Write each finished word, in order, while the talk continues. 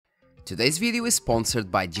Today's video is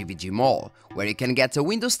sponsored by GVG Mall, where you can get a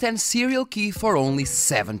Windows 10 serial key for only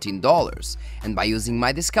 $17, and by using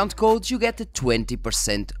my discount code you get a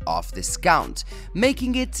 20% off discount,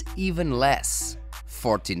 making it even less,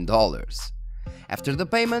 $14. After the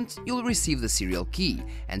payment, you'll receive the serial key,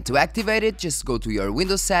 and to activate it just go to your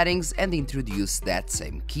Windows settings and introduce that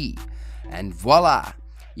same key. And voila!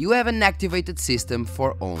 You have an activated system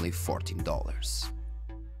for only $14.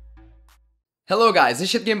 Hello guys,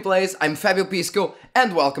 this is Gameplays, I'm Fabio Pisco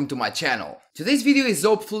and welcome to my channel. Today's video is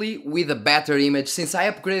hopefully with a better image since I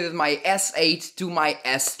upgraded my S8 to my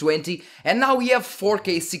S20 and now we have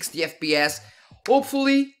 4K 60 FPS,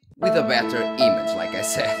 hopefully with a better image like I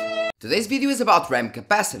said. Today's video is about RAM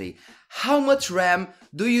capacity. How much RAM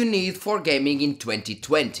do you need for gaming in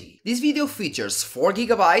 2020? This video features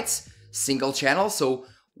 4GB, single channel, so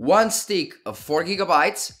one stick of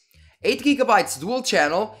 4GB, 8GB dual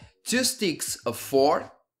channel, 2 sticks of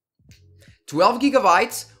 4,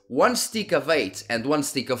 12GB, 1 stick of 8 and 1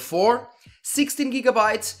 stick of 4,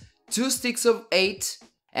 16GB, 2 sticks of 8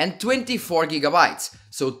 and 24GB,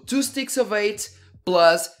 so 2 sticks of 8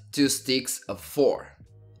 plus 2 sticks of 4.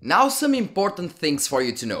 Now some important things for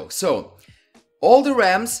you to know. So all the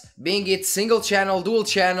RAMs, being it single channel, dual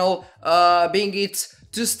channel, being it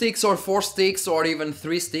 2 sticks or 4 sticks or even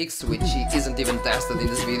 3 sticks, which isn't even tested in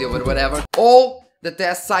this video, but whatever. All the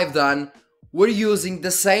tests I've done were using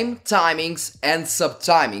the same timings and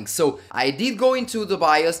subtimings. So I did go into the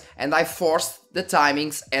BIOS and I forced the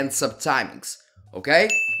timings and subtimings. Okay?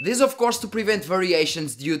 This of course to prevent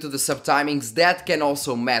variations due to the subtimings that can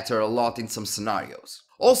also matter a lot in some scenarios.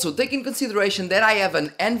 Also take in consideration that I have an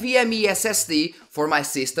NVMe SSD for my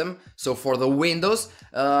system, so for the Windows,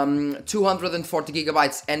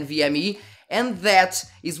 240GB NVMe, and that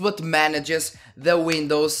is what manages the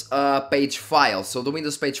Windows page file, so the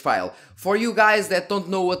Windows page file. For you guys that don't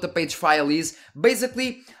know what the page file is,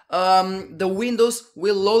 basically the Windows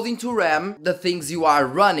will load into RAM the things you are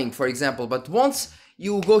running, for example, but once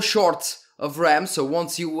you go short of RAM, so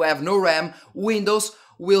once you have no RAM, Windows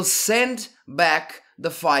will send back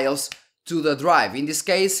the files to the drive. In this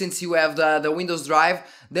case, since you have the Windows drive,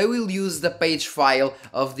 they will use the page file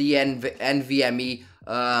of the NVMe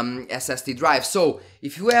SSD drive. So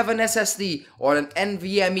if you have an SSD or an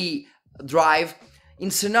NVMe drive, in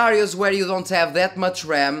scenarios where you don't have that much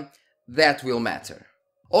RAM, that will matter.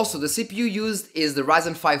 Also, the CPU used is the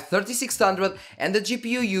Ryzen 5 3600 and the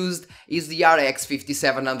GPU used is the RX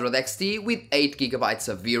 5700 XT with 8GB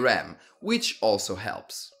of VRAM, which also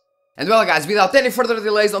helps. And well guys, without any further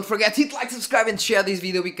delays, don't forget hit like, subscribe and share this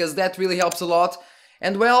video because that really helps a lot.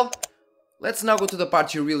 And well, let's now go to the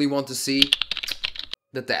part you really want to see,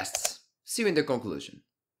 the tests. See you in the conclusion.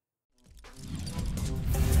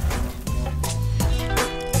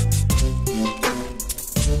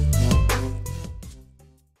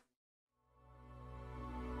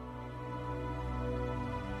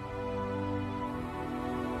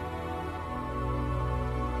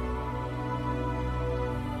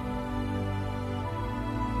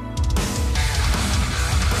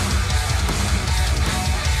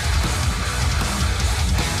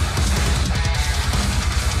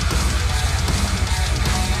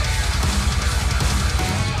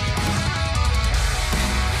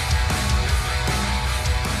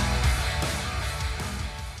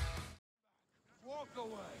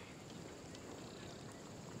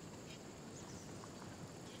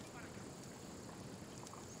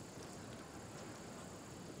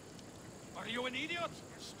 Are you an idiot?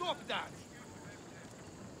 Stop that!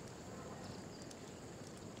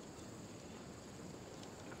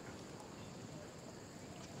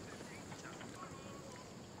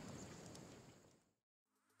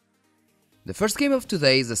 The first game of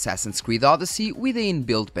today is Assassin's Creed Odyssey with the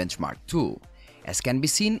inbuilt benchmark tool. As can be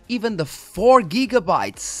seen, even the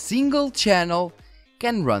 4GB single channel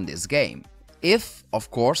can run this game. If,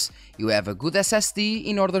 of course, you have a good SSD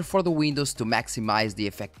in order for the Windows to maximize the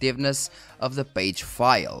effectiveness of the page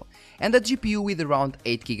file, and a GPU with around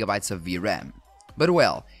 8GB of VRAM. But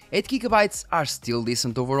well, 8GB are still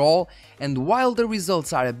decent overall, and while the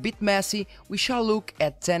results are a bit messy, we shall look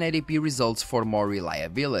at 1080p results for more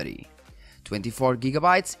reliability.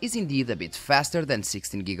 24GB is indeed a bit faster than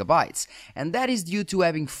 16GB, and that is due to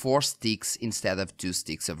having 4 sticks instead of 2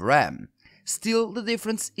 sticks of RAM. Still, the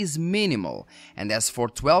difference is minimal, and as for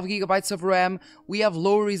 12GB of RAM, we have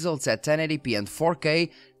low results at 1080p and 4K,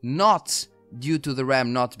 not due to the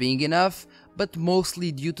RAM not being enough, but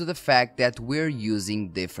mostly due to the fact that we're using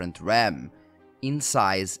different RAM, in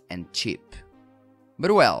size and chip.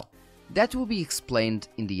 But well, that will be explained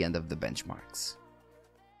in the end of the benchmarks.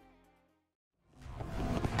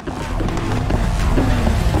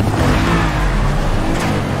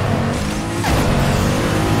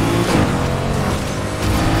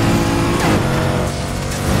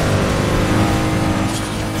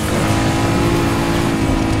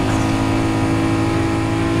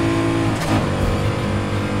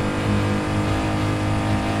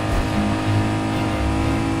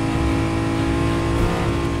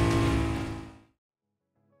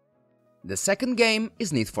 The second game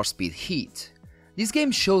is Need for Speed Heat. This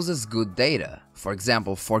game shows us good data. For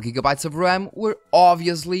example, 4GB of RAM were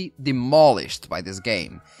obviously demolished by this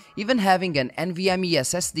game, even having an NVMe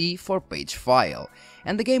SSD for page file,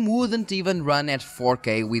 and the game wouldn't even run at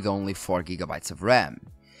 4K with only 4GB of RAM.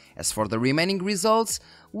 As for the remaining results,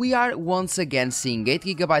 we are once again seeing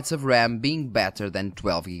 8GB of RAM being better than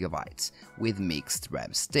 12GB, with mixed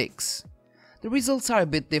RAM sticks. The results are a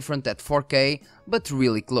bit different at 4K, but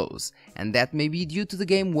really close, and that may be due to the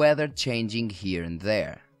game weather changing here and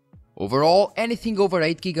there. Overall, anything over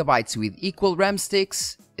 8GB with equal RAM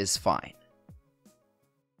sticks is fine.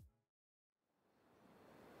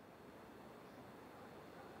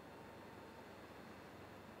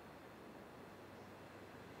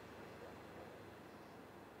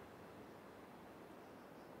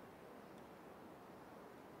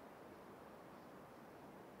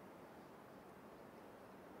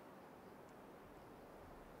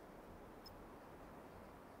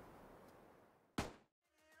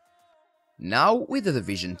 Now with the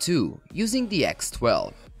Division 2, using the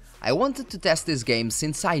X12. I wanted to test this game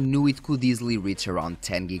since I knew it could easily reach around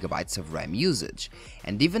 10GB of RAM usage,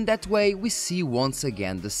 and even that way we see once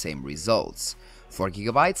again the same results.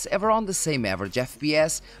 4GB have around the same average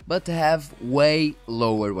FPS, but have way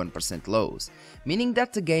lower 1% lows, meaning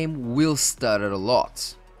that the game will stutter a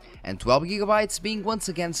lot, and 12GB being once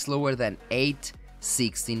again slower than 8,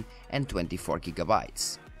 16 and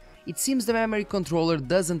 24GB. It seems the memory controller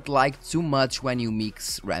doesn't like too much when you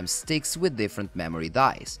mix RAM sticks with different memory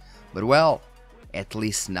dies, but well, at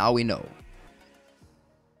least now we know.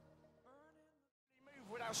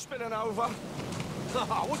 Move without spinning over.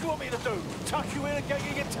 What do you want me to do? Tuck you in and get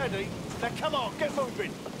you your teddy? Now come on, get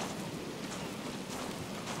moving.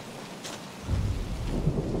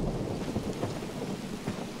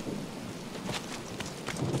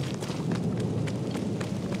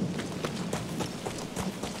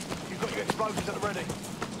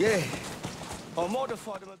 Yeah, I'll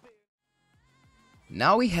modify them a bit.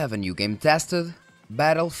 Now we have a new game tested,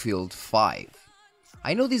 Battlefield 5.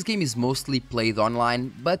 I know this game is mostly played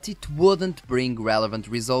online, but it wouldn't bring relevant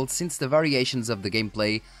results since the variations of the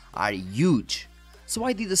gameplay are huge. So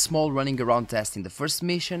I did a small running around test in the first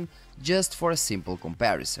mission, just for a simple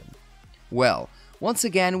comparison. Well, once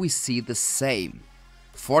again we see the same.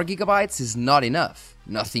 4GB is not enough,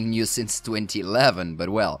 nothing new since 2011, but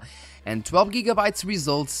well, and 12GB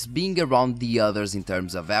results being around the others in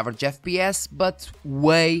terms of average FPS, but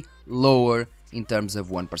way lower in terms of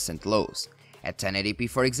 1% lows. At 1080p,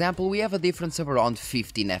 for example, we have a difference of around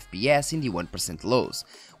 15 FPS in the 1% lows,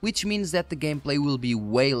 which means that the gameplay will be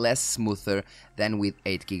way less smoother than with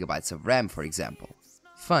 8GB of RAM, for example.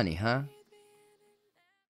 Funny, huh?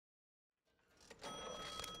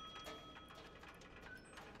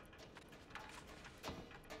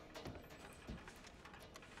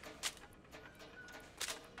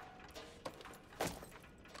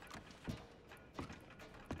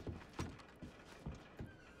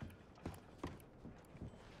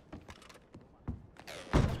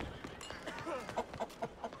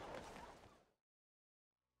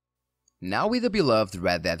 Now with the beloved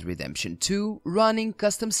Red Dead Redemption 2 running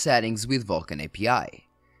custom settings with Vulkan API.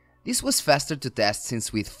 This was faster to test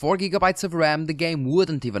since with 4GB of RAM the game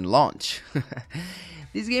wouldn't even launch.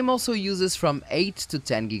 This game also uses from 8 to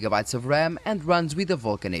 10GB of RAM and runs with the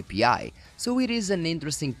Vulkan API, so it is an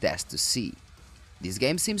interesting test to see. This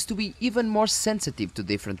game seems to be even more sensitive to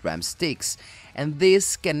different RAM sticks, and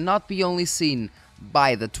this cannot be only seen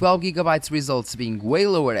by the 12GB results being way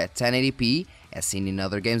lower at 1080p, as seen in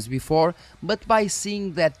other games before, but by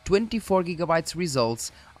seeing that 24GB results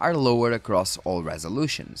are lower across all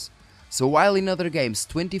resolutions. So while in other games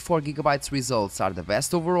 24GB results are the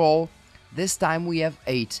best overall, this time we have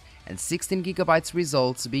 8 and 16GB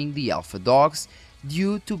results being the alpha dogs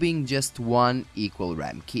due to being just one equal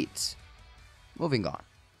RAM kit. Moving on.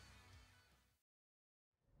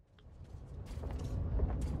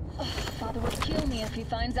 Father would kill me if he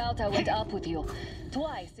finds out I went up with you.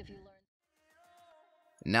 Twice if you learn.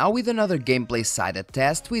 Now with another gameplay-sided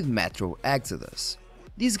test with Metro Exodus.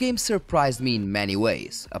 This game surprised me in many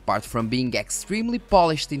ways, apart from being extremely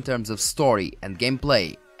polished in terms of story and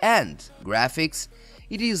gameplay and graphics,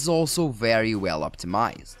 it is also very well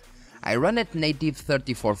optimized. I run at native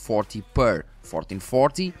 3440 per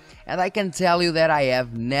 1440 and I can tell you that I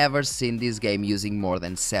have never seen this game using more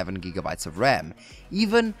than 7GB of RAM,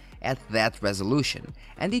 even at that resolution,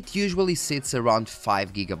 and it usually sits around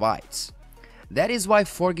 5GB. That is why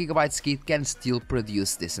 4GB kit can still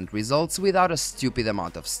produce decent results without a stupid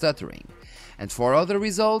amount of stuttering. And for other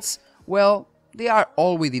results, well, they are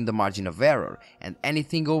all within the margin of error, and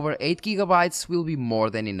anything over 8 GB will be more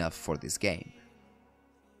than enough for this game.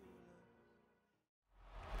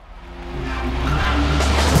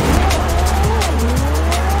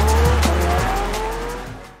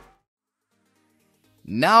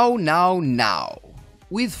 Now,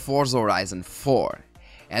 with Forza Horizon 4.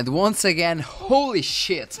 And once again, holy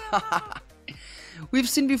shit! We've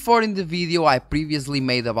seen before in the video I previously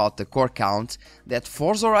made about the core count that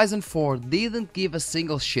Forza Horizon 4 didn't give a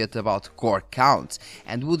single shit about core count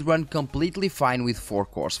and would run completely fine with 4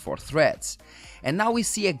 cores, 4 threads. And now we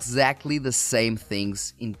see exactly the same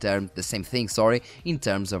things in terms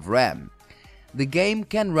of RAM. The game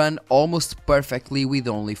can run almost perfectly with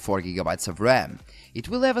only 4 GB of RAM. It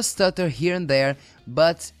will have a stutter here and there,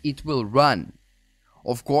 but it will run.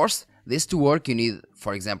 Of course, this to work you need,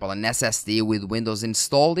 for example, an SSD with Windows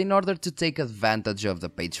installed in order to take advantage of the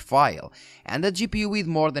page file, and a GPU with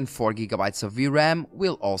more than 4 GB of VRAM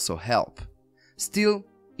will also help. Still,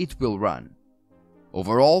 it will run.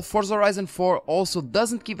 Overall, Forza Horizon 4 also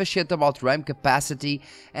doesn't give a shit about RAM capacity,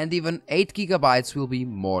 and even 8 GB will be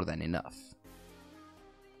more than enough.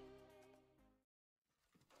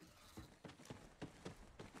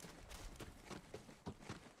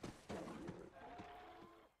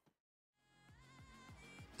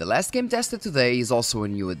 The last game tested today is also a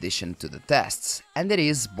new addition to the tests, and it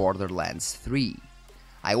is Borderlands 3.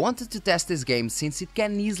 I wanted to test this game since it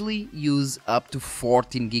can easily use up to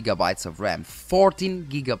 14 GB of RAM, 14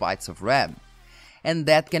 GB of RAM, and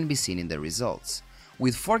that can be seen in the results.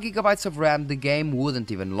 With 4 GB of RAM the game wouldn't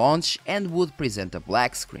even launch and would present a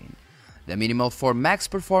black screen. The minimal for max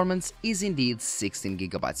performance is indeed 16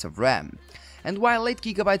 GB of RAM. And while 8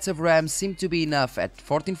 GB of RAM seem to be enough at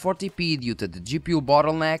 1440p due to the GPU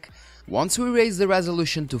bottleneck, once we raise the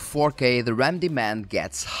resolution to 4K the RAM demand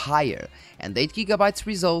gets higher and 8 GB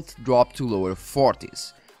result drop to lower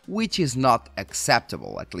 40s, which is not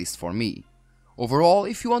acceptable, at least for me. Overall,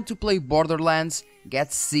 if you want to play Borderlands,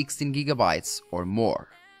 get 16 GB or more.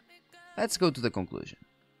 Let's go to the conclusion.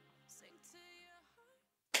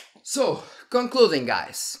 So, concluding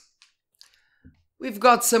guys. We've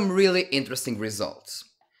got some really interesting results.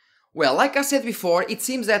 Well, like I said before, it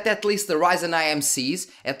seems that at least the Ryzen IMCs,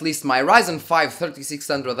 at least my Ryzen 5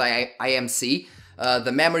 3600 IMC,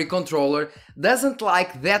 the memory controller, doesn't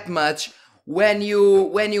like that much when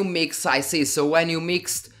you mix ICs. So when you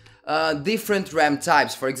mixed different RAM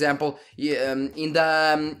types, for example, in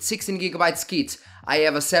the 16 GB kit, I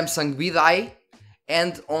have a Samsung BDI,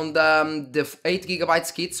 and on the 8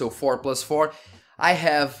 GB kit, so 4 plus 4, I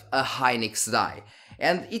have a Hynix die,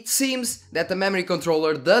 and it seems that the memory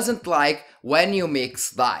controller doesn't like when you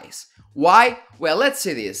mix dies. Why? Well, let's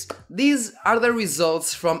see this. These are the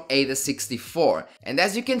results from AIDA64, and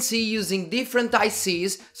as you can see, using different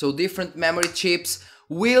ICs, so different memory chips,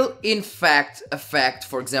 will in fact affect,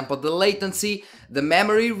 for example, the latency, the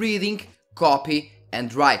memory reading, copy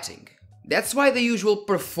and writing. That's why the usual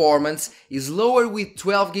performance is lower with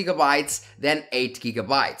 12 GB than 8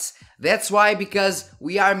 GB. That's why, because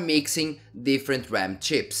we are mixing different RAM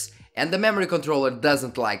chips, and the memory controller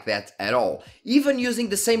doesn't like that at all. Even using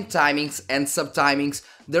the same timings and subtimings,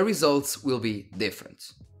 the results will be different.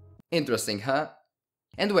 Interesting, huh?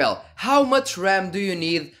 And well, how much RAM do you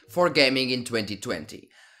need for gaming in 2020?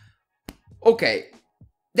 Okay,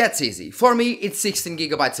 that's easy. For me, it's 16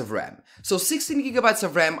 GB of RAM. So 16 GB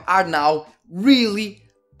of RAM are now really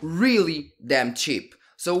damn cheap.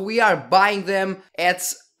 So we are buying them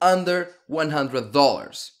at under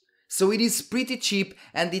 $100. So it is pretty cheap,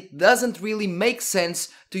 and it doesn't really make sense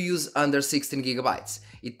to use under 16 GB.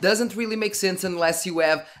 It doesn't really make sense unless you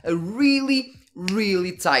have a really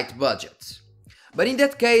tight budget. But in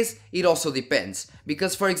that case, it also depends.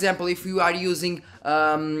 Because for example, if you are using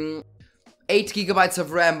 8 GB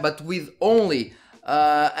of RAM but with only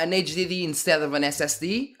an HDD instead of an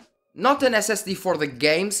SSD, not an SSD for the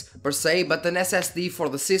games per se, but an SSD for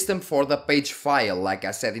the system, for the page file, like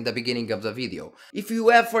I said in the beginning of the video. If you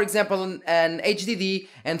have, for example, an HDD,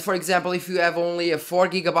 and for example, if you have only a 4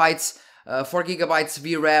 GB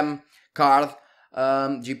VRAM card,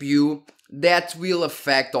 GPU, that will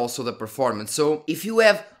affect also the performance. So if you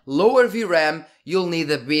have lower VRAM, you'll need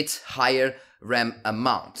a bit higher RAM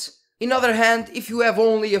amount. On other hand, if you have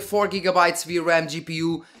only a 4 GB VRAM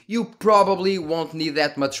GPU, you probably won't need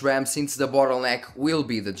that much RAM, since the bottleneck will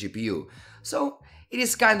be the GPU. So it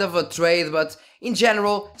is kind of a trade, but in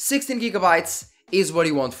general, 16 GB is what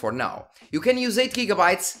you want for now. You can use 8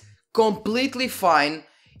 GB completely fine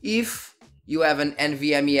if you have an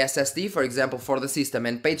NVMe SSD, for example, for the system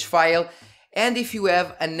and page file, and if you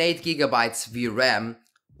have an 8 GB VRAM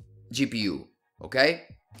GPU, okay?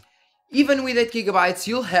 Even with 8 gigabytes,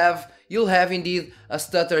 you'll have indeed a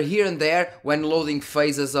stutter here and there when loading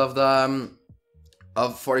phases of the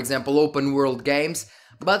for example, open world games,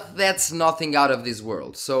 but that's nothing out of this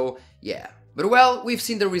world. So yeah. But well, we've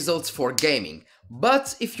seen the results for gaming.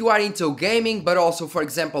 But if you are into gaming, but also for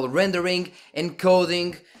example rendering,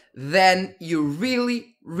 encoding, then you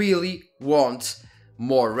really want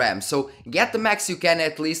more RAM. So get the max you can,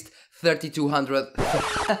 at least 3200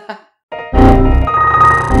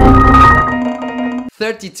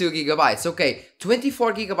 32 gigabytes. Okay,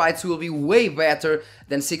 24 gigabytes will be way better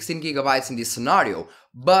than 16 gigabytes in this scenario.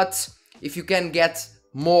 But if you can get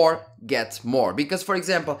more, because for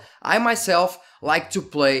example, I myself like to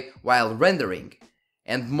play while rendering,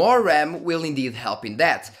 and more RAM will indeed help in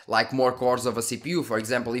that, like more cores of a CPU. For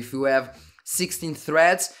example, if you have 16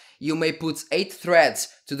 threads, you may put 8 threads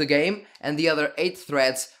to the game and the other 8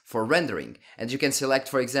 threads for rendering. And you can select,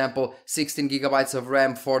 for example, 16 gigabytes of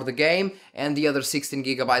RAM for the game and the other 16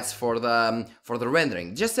 gigabytes for the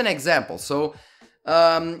rendering. Just an example. So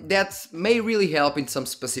that may really help in some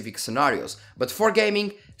specific scenarios. But for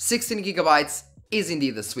gaming, 16 gigabytes is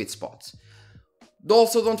indeed the sweet spot.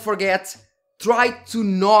 Also, don't forget, try to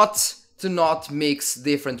not mix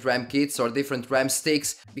different RAM kits or different RAM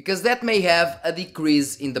sticks, because that may have a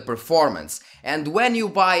decrease in the performance. And when you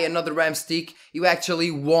buy another RAM stick, you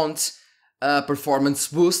actually want a performance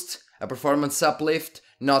boost, a performance uplift,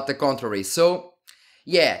 not the contrary. So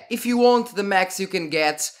yeah, if you want the max you can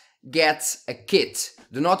get a kit.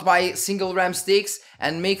 Do not buy single RAM sticks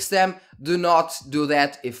and mix them. Do not do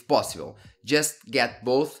that if possible. Just get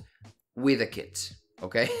both with a kit.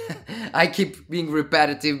 Okay? I keep being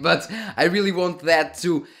repetitive, but I really want that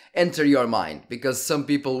to enter your mind, because some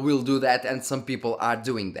people will do that and some people are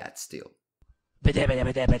doing that still.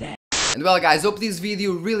 And well guys, hope this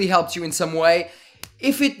video really helped you in some way.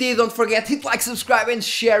 If it did, don't forget, hit like, subscribe and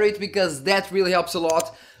share it, because that really helps a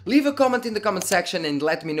lot. Leave a comment in the comment section and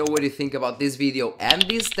let me know what you think about this video and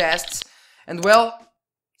these tests. And well,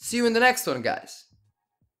 see you in the next one, guys.